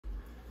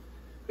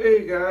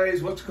Hey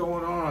guys, what's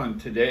going on?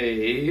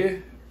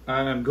 Today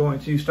I'm going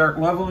to start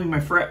leveling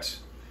my frets.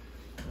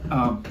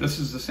 This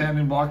is the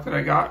sanding block that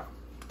I got.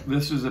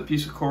 This is a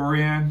piece of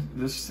corian.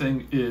 This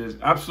thing is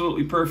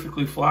absolutely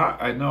perfectly flat.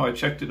 I know I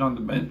checked it on the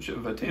bench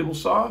of a table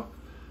saw,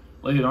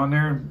 laid it on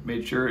there and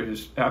made sure it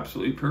is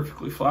absolutely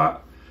perfectly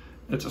flat.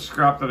 It's a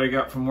scrap that I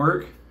got from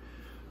work.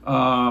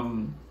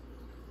 And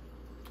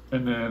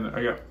then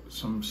I got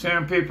some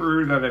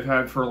sandpaper that I've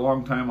had for a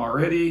long time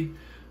already.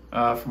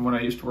 From when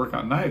I used to work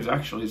on knives,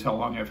 actually, is how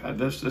long I've had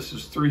this. This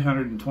is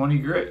 320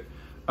 grit.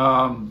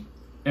 And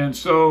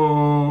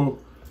so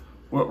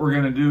what we're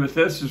going to do with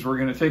this is we're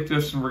going to take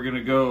this and we're going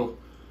to go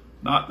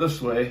not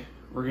this way.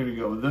 We're going to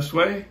go this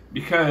way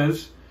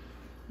because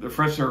the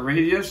frets are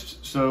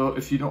radiused. So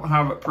if you don't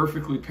have it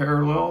perfectly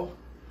parallel,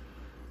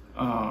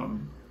 what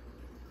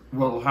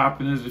will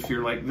happen is if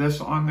you're like this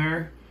on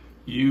there,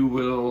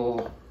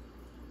 you'll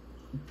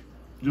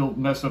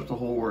mess up the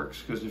whole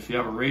works, because if you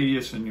have a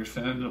radius and you're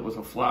sanding it with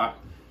a flat,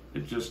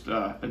 it just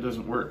it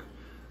doesn't work.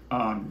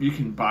 You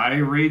can buy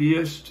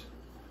radius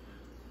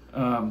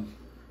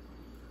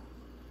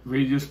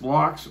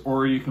blocks,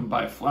 or you can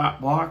buy flat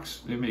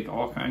blocks. They make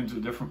all kinds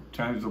of different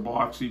kinds of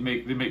blocks. They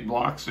make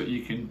blocks that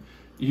you can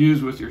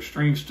use with your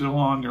string still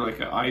on. They're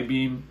like an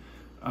I-beam.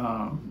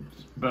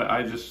 But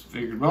I just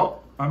figured,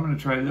 well, I'm going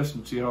to try this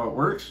and see how it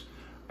works.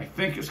 I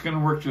think it's going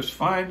to work just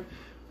fine.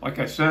 Like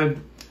I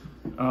said,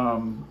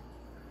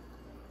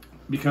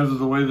 because of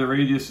the way the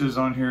radius is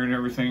on here and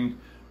everything,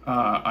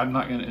 I'm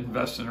not going to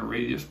invest in a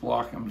radius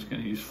block. I'm just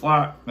going to use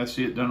flat. I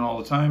see it done all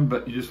the time,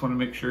 but you just want to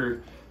make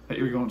sure that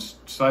you're going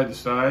side to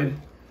side,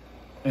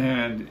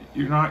 and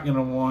you're not going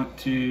to want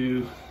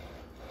to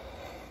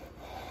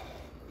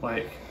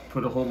like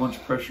put a whole bunch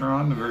of pressure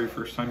on the very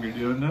first time you're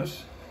doing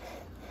this,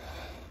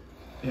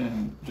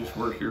 and just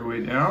work your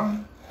way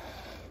down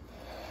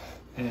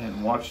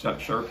and watch that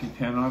Sharpie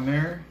pen on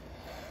there,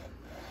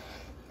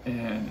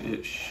 and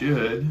it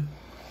should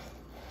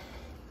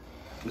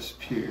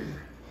disappear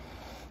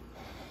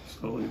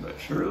slowly but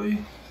surely.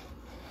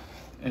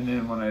 And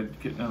then when I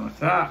get done with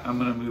that, I'm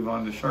going to move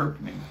on to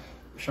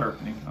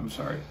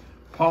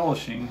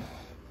polishing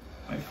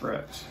my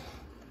frets.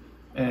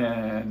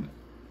 And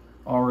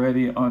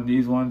already on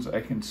these ones, I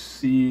can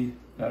see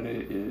that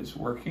it is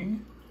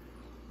working.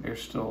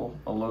 There's still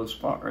a low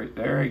spot right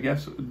there, I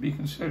guess it would be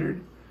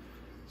considered.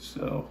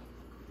 So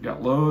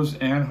got lows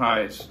and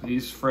highs.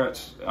 These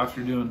frets,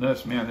 after doing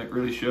this, man, it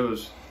really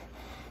shows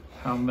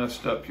how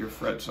messed up your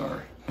frets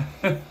are.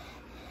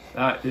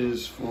 That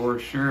is for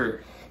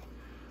sure.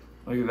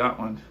 Look at that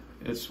one.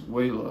 It's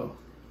way low.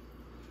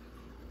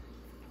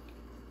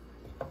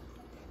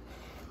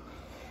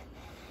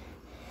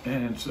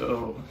 And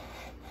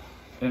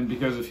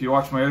because if you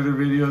watch my other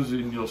videos,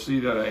 then you'll see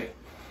that I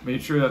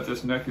made sure that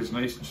this neck is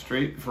nice and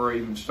straight before I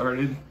even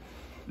started.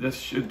 This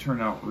should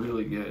turn out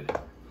really good.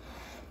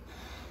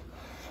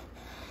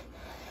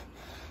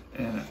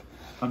 And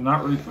I'm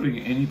not really putting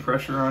any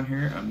pressure on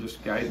here. I'm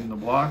just guiding the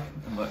block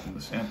and letting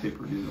the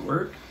sandpaper do the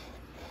work.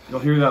 You'll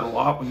hear that a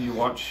lot when you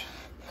watch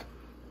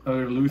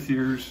other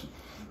luthiers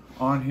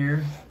on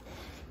here,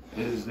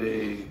 is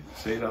they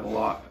say that a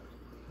lot.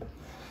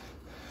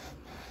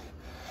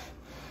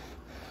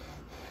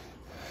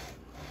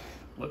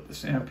 Let the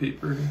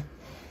sandpaper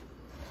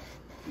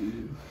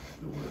do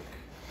the work.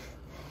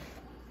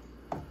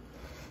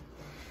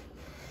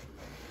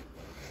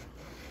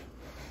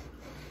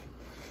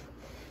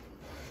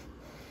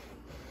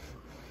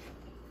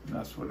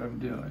 That's what I'm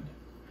doing.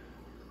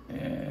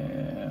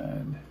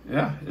 And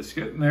yeah, it's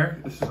getting there.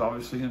 This is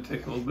obviously going to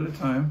take a little bit of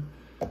time.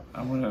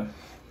 I'm going to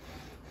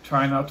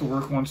try not to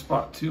work one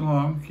spot too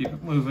long, keep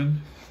it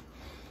moving.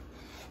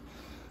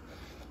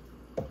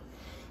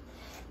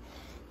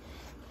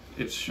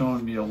 It's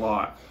showing me a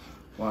lot.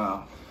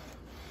 Wow.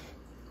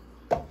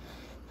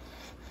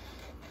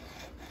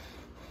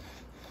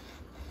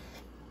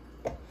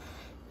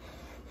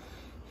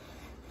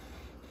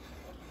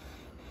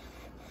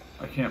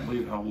 I can't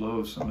believe how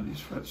low some of these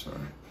frets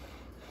are.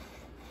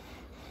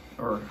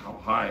 Or how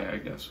high, I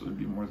guess would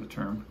be more the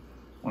term.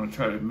 I want to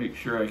try to make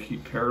sure I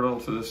keep parallel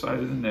to the side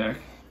of the neck.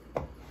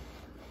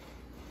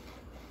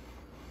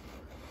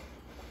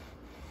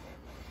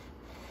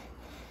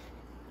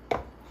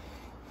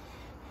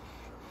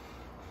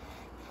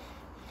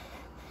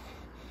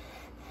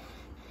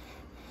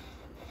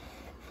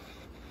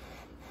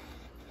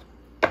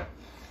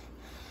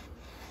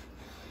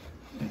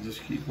 And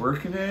just keep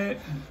working it.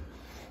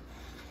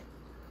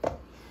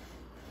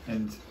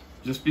 And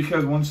just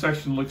because one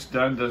section looks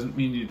done doesn't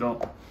mean you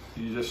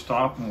just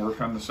stop and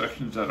work on the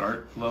sections that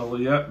aren't level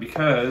yet,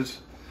 because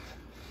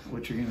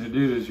what you're going to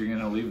do is you're going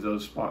to leave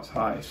those spots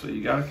high. So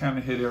you got to kind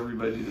of hit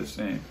everybody the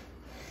same.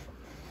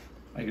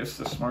 I guess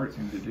the smart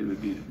thing to do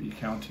would be to be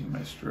counting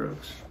my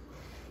strokes.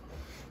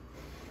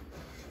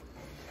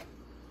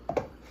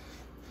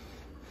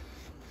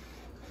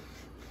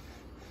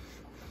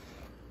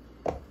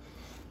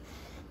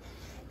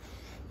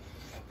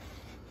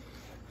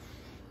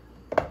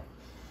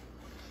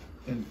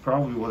 And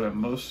probably what I'm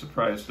most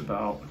surprised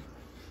about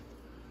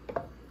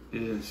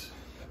is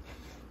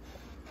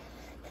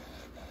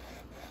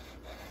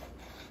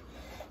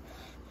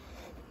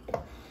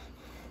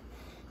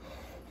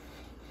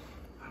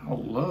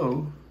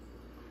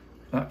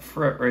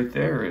fret right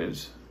there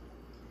is.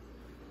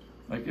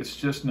 Like it's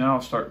just now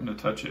starting to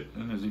touch it.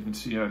 And as you can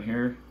see on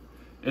here,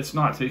 it's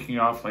not taking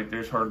off. Like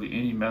there's hardly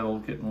any metal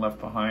getting left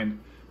behind.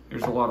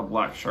 There's a lot of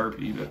black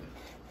Sharpie, but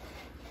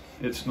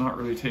it's not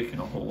really taking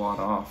a whole lot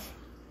off.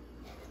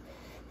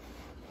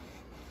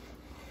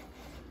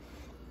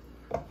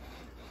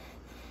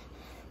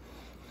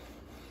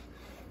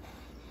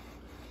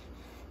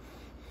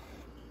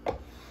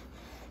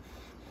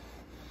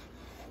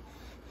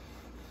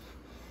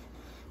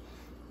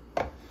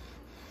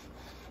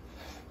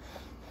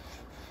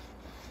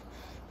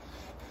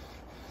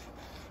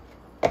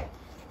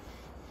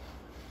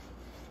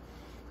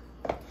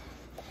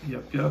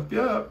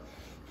 Yep.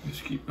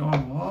 Just keep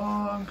going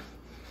along.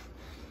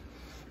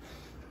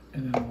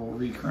 And then we'll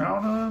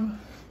recrown them.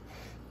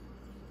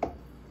 And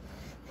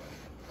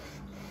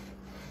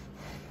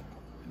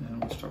then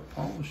we'll start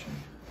polishing.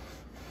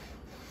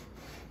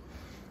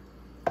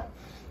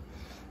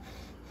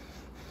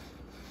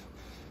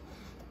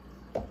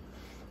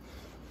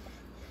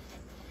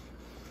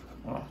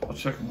 Well, I'll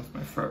check them with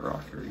my fret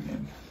rocker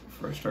again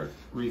before I start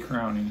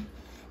recrowning.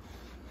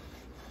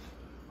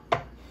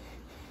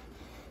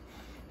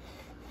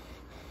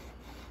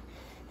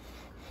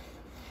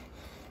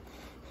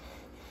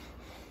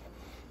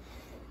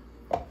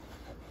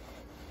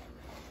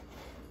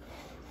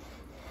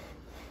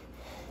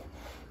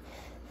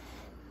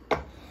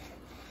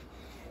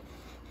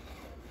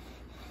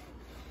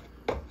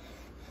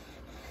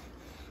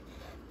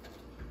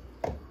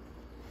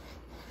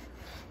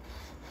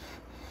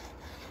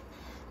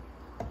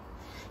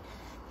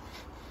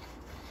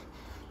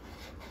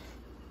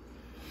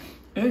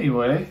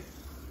 Anyway,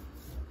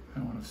 I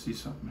want to see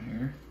something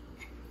here.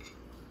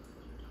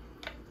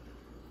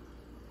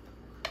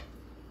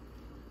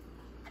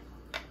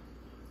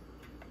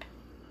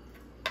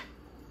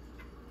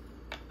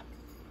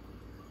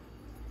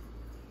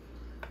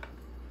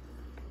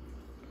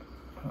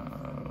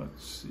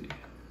 Let's see.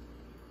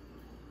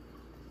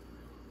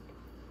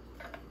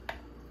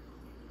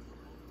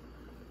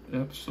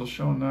 Yep, still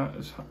showing that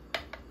as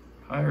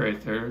high right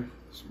there,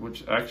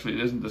 which actually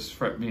isn't this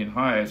fret being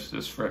high, it's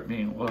this fret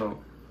being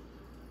low.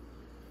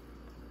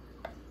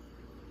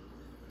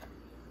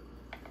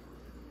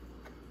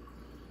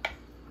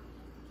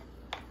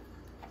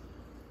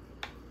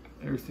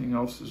 Everything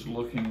else is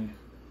looking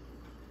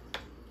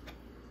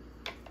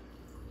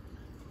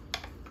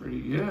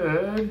pretty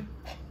good.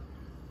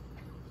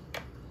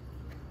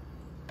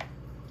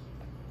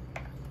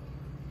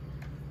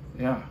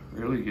 Yeah,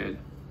 really good.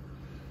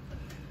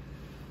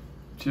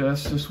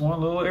 Just this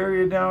one little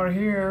area down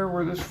here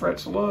where this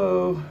fret's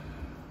low.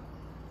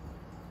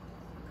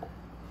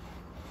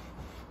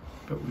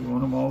 But we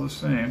want them all the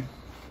same.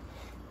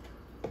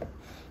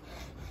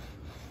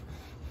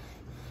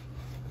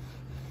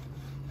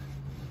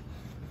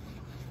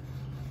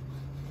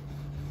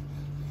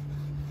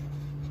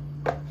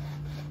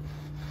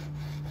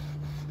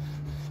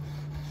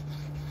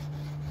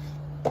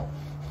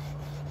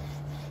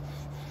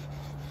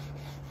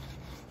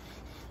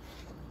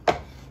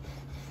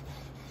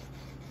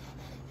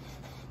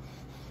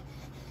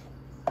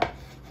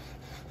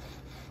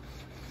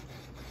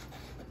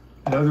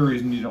 The other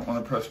reason you don't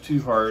want to press too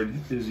hard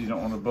is you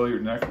don't want to bow your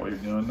neck while you're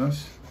doing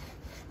this.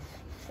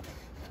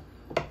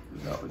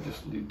 That would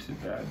just lead to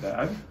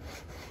bad.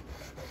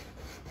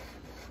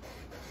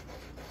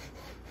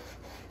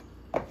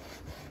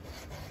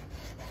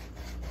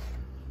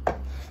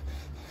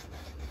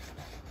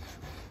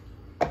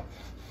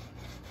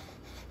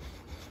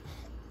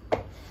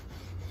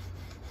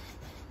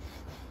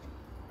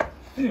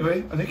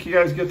 Anyway, I think you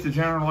guys get the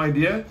general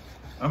idea.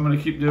 I'm going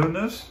to keep doing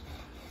this,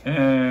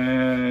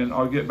 and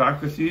I'll get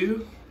back with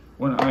you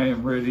when I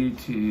am ready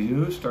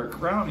to start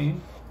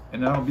crowning,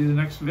 and that'll be the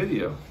next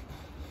video.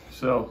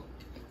 So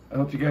I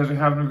hope you guys are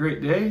having a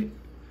great day.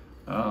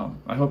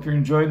 I hope you're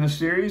enjoying this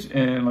series,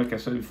 and like I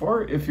said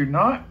before, if you're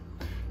not,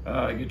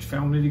 get your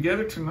family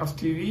together, turn off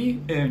the TV,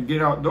 and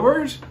get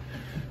outdoors.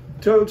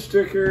 Toad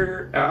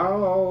Sticker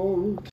out.